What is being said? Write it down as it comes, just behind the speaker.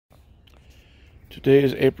Today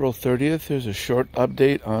is April 30th. Here's a short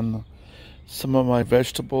update on some of my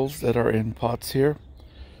vegetables that are in pots here.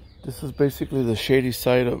 This is basically the shady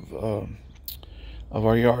side of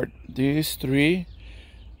our yard. These three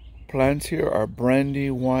plants here are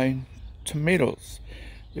Brandywine tomatoes.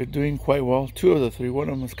 They're doing quite well. Two of the three. One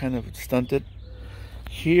of them is kind of stunted.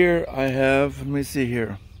 Here I have, let me see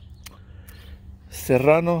here,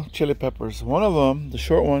 Serrano chili peppers. One of them, the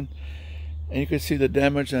short one, and you can see the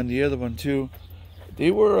damage on the other one too. They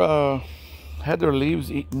were had their leaves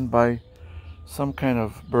eaten by some kind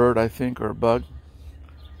of bird, I think, or bug,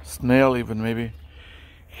 snail even maybe.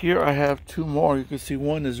 Here I have two more. You can see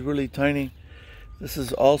one is really tiny. This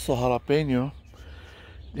is also jalapeno.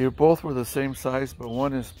 They both were the same size, but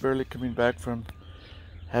one is barely coming back from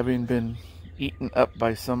having been eaten up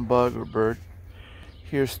by some bug or bird.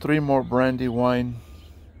 Here's three more Brandywine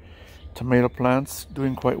tomato plants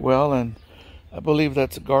doing quite well, and I believe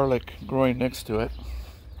that's garlic growing next to it.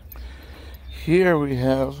 Here we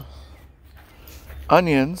have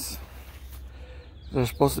onions. They're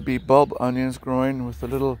supposed to be bulb onions growing with a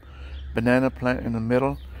little banana plant in the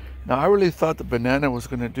middle. Now I really thought the banana was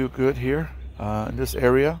going to do good here in this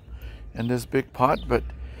area, in this big pot, but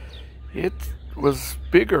it was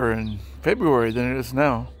bigger in February than it is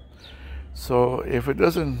now. So if it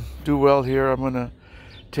doesn't do well here, I'm going to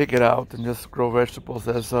take it out and just grow vegetables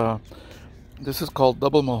as this is called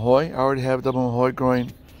double Mahoy. I already have double Mahoy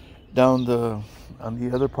growing down on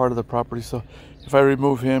the other part of the property, so if I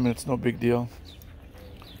remove him, it's no big deal.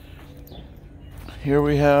 Here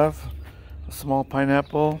we have a small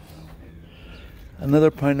pineapple, another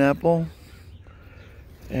pineapple,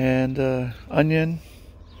 and onion.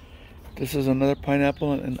 This is another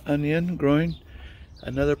pineapple and onion growing,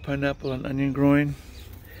 another pineapple and onion growing.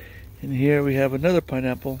 And here we have another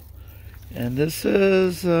pineapple, and this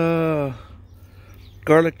is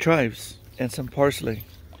garlic chives and some parsley.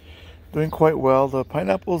 Doing quite well. The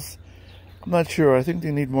pineapples, I'm not sure. I think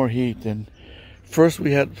they need more heat. And first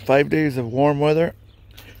we had 5 days of warm weather.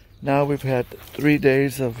 Now we've had 3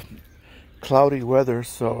 days of cloudy weather.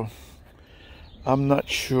 So I'm not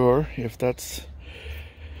sure if that's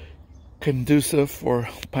conducive for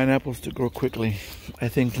pineapples to grow quickly. I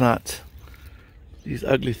think not. These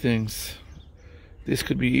ugly things. This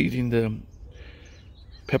could be eating the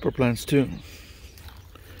pepper plants too.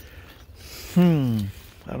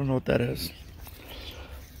 I don't know what that is.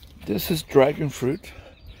 This is dragon fruit.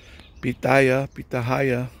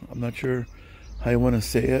 Pitahaya. I'm not sure how you want to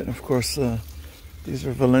say it. Of course, these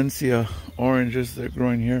are Valencia oranges. They're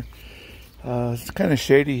growing here. It's kind of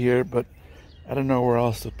shady here, but I don't know where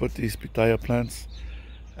else to put these pitaya plants.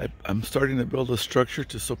 I'm starting to build a structure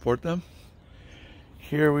to support them.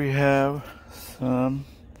 Here we have some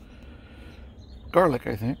garlic,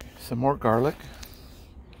 I think. Some more garlic.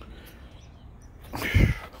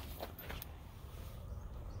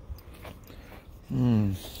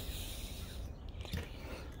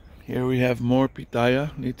 Here we have more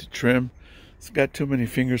pitaya. Need to trim. It's got too many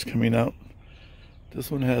fingers coming out.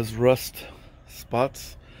 This one has rust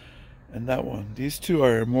spots, and that one. These two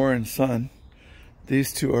are more in sun.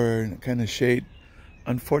 These two are in kind of shade.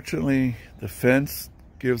 Unfortunately, the fence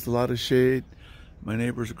gives a lot of shade. My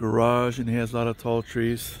neighbor's garage, and he has a lot of tall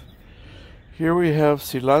trees. Here we have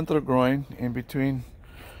cilantro growing in between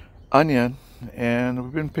onion, and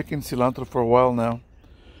we've been picking cilantro for a while now.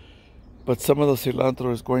 But some of the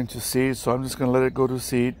cilantro is going to seed, so I'm just going to let it go to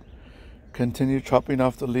seed. Continue chopping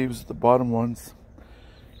off the leaves, the bottom ones,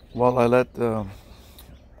 while I let the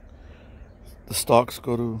stalks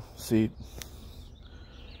go to seed.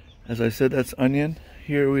 As I said, that's onion.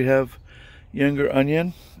 Here we have younger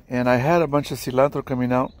onion, and I had a bunch of cilantro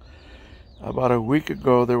coming out. About a week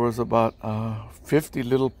ago, there was about 50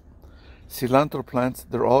 little cilantro plants.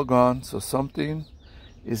 They're all gone, so something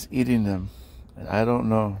is eating them. And I don't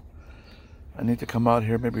know. I need to come out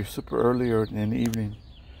here maybe super early or in the evening.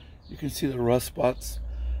 You can see the rust spots.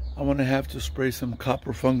 I'm going to have to spray some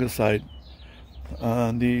copper fungicide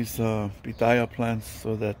on these pitaya plants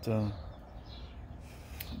so that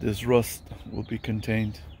this rust will be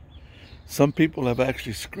contained. Some people have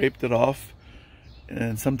actually scraped it off,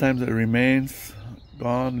 and sometimes it remains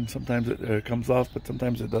gone, and sometimes it comes off, but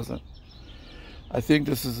sometimes it doesn't. I think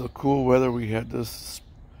this is a cool weather. We had this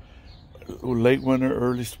late winter,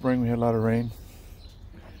 early spring. We had a lot of rain.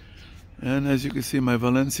 And as you can see, my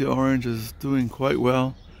Valencia orange is doing quite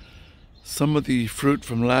well. Some of the fruit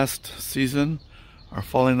from last season are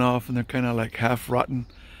falling off, and they're kind of like half rotten.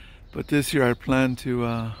 But this year I plan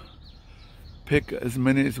to pick as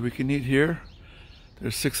many as we can eat here.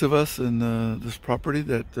 There's 6 of us in this property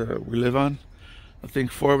that we live on. I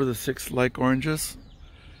think 4 of the 6 like oranges.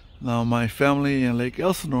 Now my family in Lake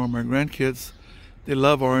Elsinore, my grandkids, they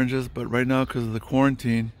love oranges, but right now because of the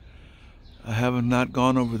quarantine, I have not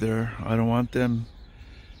gone over there. I don't want them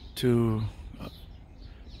to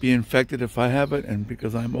be infected if I have it, and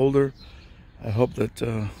because I'm older, I hope that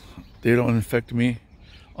they don't infect me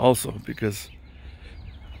also, because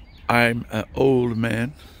I'm an old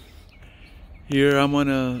man. Here I'm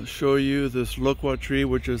gonna show you this loquat tree,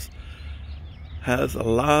 which has a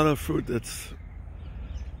lot of fruit that's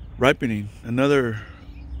ripening. Another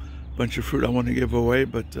bunch of fruit I want to give away,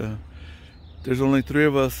 but there's only 3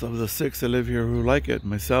 of us of the 6 that live here who like it.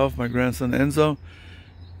 Myself, my grandson Enzo,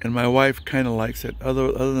 and my wife kind of likes it.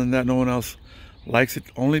 Other than that, no one else likes it,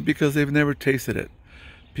 only because they've never tasted it.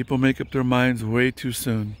 People make up their minds way too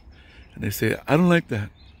soon, and they say, I don't like that.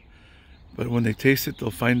 But when they taste it,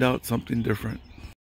 they'll find out something different.